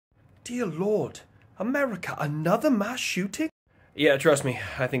Dear Lord. America, another mass shooting? Yeah, trust me,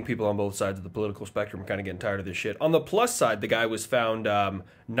 I think people on both sides of the political spectrum are kind of getting tired of this shit. On the plus side, the guy was found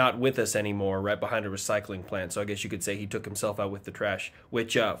not with us anymore, right behind a recycling plant, so I guess you could say he took himself out with the trash.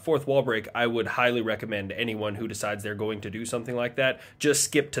 Which, fourth wall break, I would highly recommend anyone who decides they're going to do something like that, just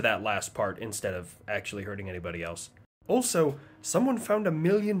skip to that last part instead of actually hurting anybody else. Also, someone found $1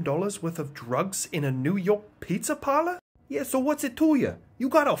 million worth of drugs in a New York pizza parlor? Yeah, so what's it to you? You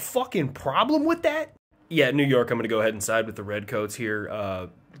got a fucking problem with that? Yeah, New York, I'm going to go ahead and side with the redcoats here. A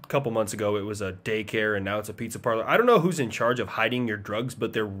couple months ago, it was a daycare, and now it's a pizza parlor. I don't know who's in charge of hiding your drugs,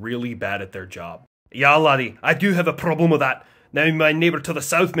 but they're really bad at their job. Yeah, laddie, I do have a problem with that. Now, my neighbour to the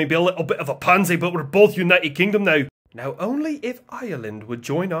south may be a little bit of a pansy, but we're both United Kingdom now. Now, only if Ireland would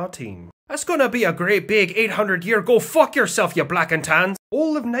join our team. That's gonna be a great big 800-year go fuck yourself, you black and tans.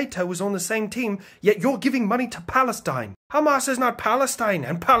 All of NATO is on the same team, yet you're giving money to Palestine. Hamas is not Palestine,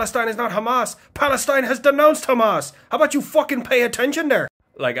 and Palestine is not Hamas. Palestine has denounced Hamas. How about you fucking pay attention there?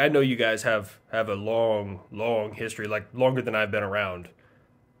 Like, I know you guys have a long history, like longer than I've been around.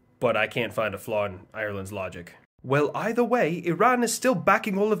 But I can't find a flaw in Ireland's logic. Well, either way, Iran is still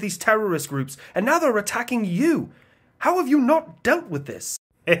backing all of these terrorist groups, and now they're attacking you. How have you not dealt with this?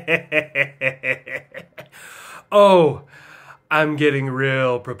 Oh, I'm getting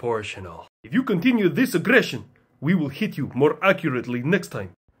real proportional. If you continue this aggression, we will hit you more accurately next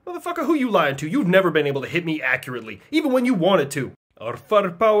time. Motherfucker, who you lying to? You've never been able to hit me accurately, even when you wanted to. Our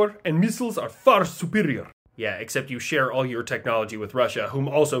firepower and missiles are far superior. Yeah, except you share all your technology with Russia, whom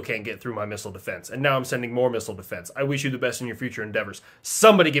also can't get through my missile defense. And now I'm sending more missile defense. I wish you the best in your future endeavors.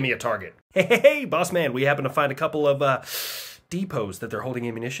 Somebody give me a target. Hey, boss man, we happen to find a couple of, depots that they're holding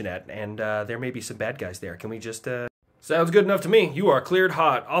ammunition at, and there may be some bad guys there. Can we just, Sounds good enough to me. You are cleared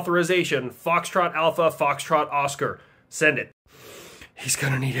hot. Authorization, Foxtrot Alpha, Foxtrot Oscar. Send it. He's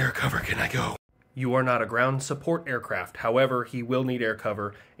gonna need air cover. Can I go? You are not a ground support aircraft. However, he will need air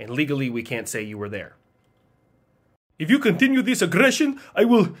cover, and legally we can't say you were there. If you continue this aggression, I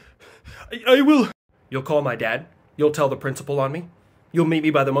will... You'll call my dad? You'll tell the principal on me? You'll meet me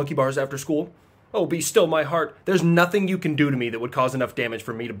by the monkey bars after school? Oh, be still my heart. There's nothing you can do to me that would cause enough damage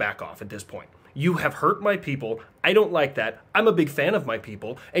for me to back off at this point. You have hurt my people. I don't like that. I'm a big fan of my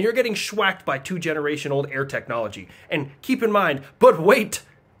people. And you're getting schwacked by 2-generation-old air technology. And keep in mind, but wait,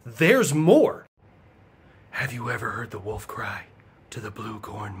 there's more. Have you ever heard the wolf cry to the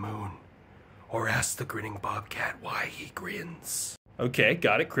blue-corn moon? Or ask the grinning bobcat why he grins? Okay,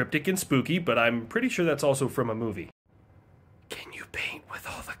 got it. Cryptic and spooky, but I'm pretty sure that's also from a movie. Can you paint with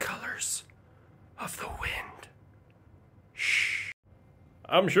all the colors of the wind? Shh.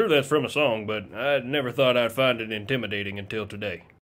 I'm sure that's from a song, but I never thought I'd find it intimidating until today.